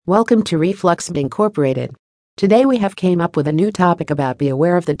Welcome to Reflux Incorporated. Today we have came up with a new topic about be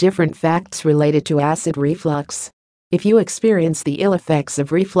aware of the different facts related to acid reflux. If you experience the ill effects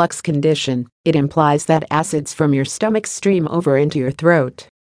of reflux condition, it implies that acids from your stomach stream over into your throat.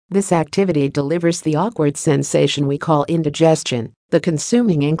 This activity delivers the awkward sensation we call indigestion, the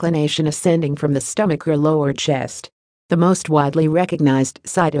consuming inclination ascending from the stomach or lower chest. The most widely recognized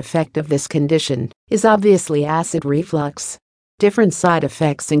side effect of this condition is obviously acid reflux. Different side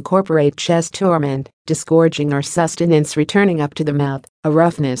effects incorporate chest torment, disgorging or sustenance returning up to the mouth, a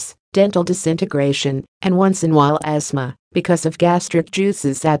roughness, dental disintegration, and once in a while asthma, because of gastric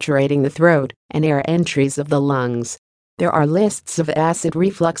juices saturating the throat and air entries of the lungs. There are lists of acid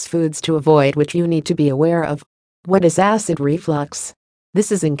reflux foods to avoid which you need to be aware of. What is acid reflux?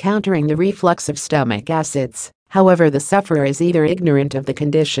 This is encountering the reflux of stomach acids. However, the sufferer is either ignorant of the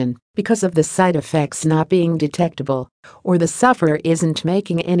condition because of the side effects not being detectable, or the sufferer isn't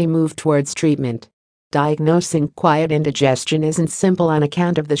making any move towards treatment. Diagnosing quiet indigestion isn't simple on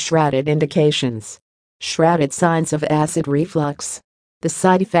account of the shrouded indications. Shrouded signs of acid reflux. The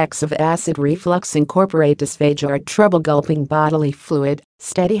side effects of acid reflux incorporate dysphagia or trouble gulping bodily fluid,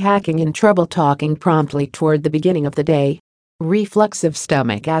 steady hacking and trouble talking promptly toward the beginning of the day. Reflux of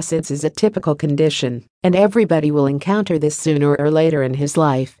stomach acids is a typical condition, and everybody will encounter this sooner or later in his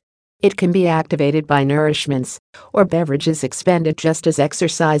life. It can be activated by nourishments or beverages expended just as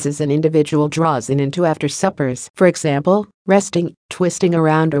exercises an individual draws into after suppers, for example, resting, twisting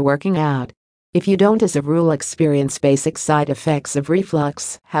around or working out. If you don't as a rule experience basic side effects of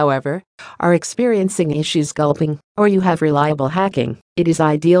reflux, however, are experiencing issues gulping, or you have reliable hacking, it is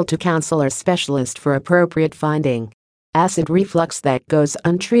ideal to counsel a specialist for appropriate finding. Acid reflux that goes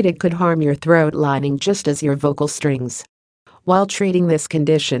untreated could harm your throat lining just as your vocal strings. While treating this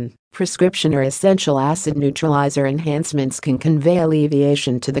condition, prescription or essential acid neutralizer enhancements can convey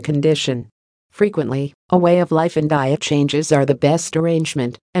alleviation to the condition. Frequently, a way of life and diet changes are the best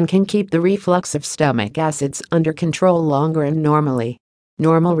arrangement and can keep the reflux of stomach acids under control longer and normally.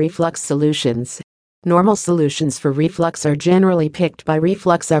 Normal reflux solutions. Normal solutions for reflux are generally picked by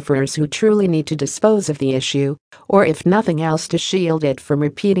reflux sufferers who truly need to dispose of the issue, or if nothing else to shield it from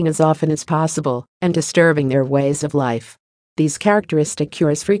repeating as often as possible and disturbing their ways of life. These characteristic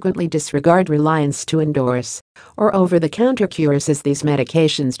cures frequently disregard reliance to endorse or over-the-counter cures, as these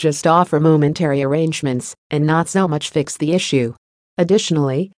medications just offer momentary arrangements and not so much fix the issue.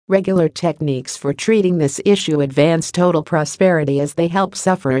 Additionally, regular techniques for treating this issue advance total prosperity as they help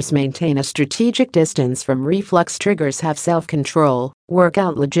sufferers maintain a strategic distance from reflux triggers, have self-control, work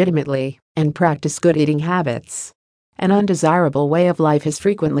out legitimately, and practice good eating habits. An undesirable way of life is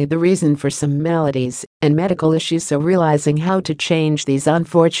frequently the reason for some maladies and medical issues, so realizing how to change these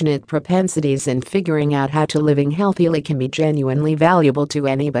unfortunate propensities and figuring out how to living healthily can be genuinely valuable to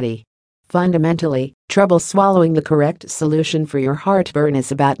anybody. Fundamentally, trouble swallowing the correct solution for your heartburn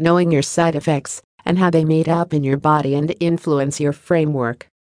is about knowing your side effects and how they meet up in your body and influence your framework.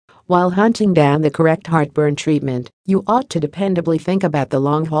 While hunting down the correct heartburn treatment, you ought to dependably think about the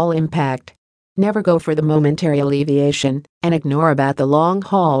long-haul impact. Never go for the momentary alleviation and ignore about the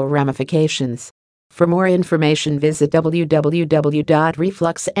long-haul ramifications. For more information, visit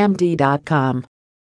www.refluxmd.com.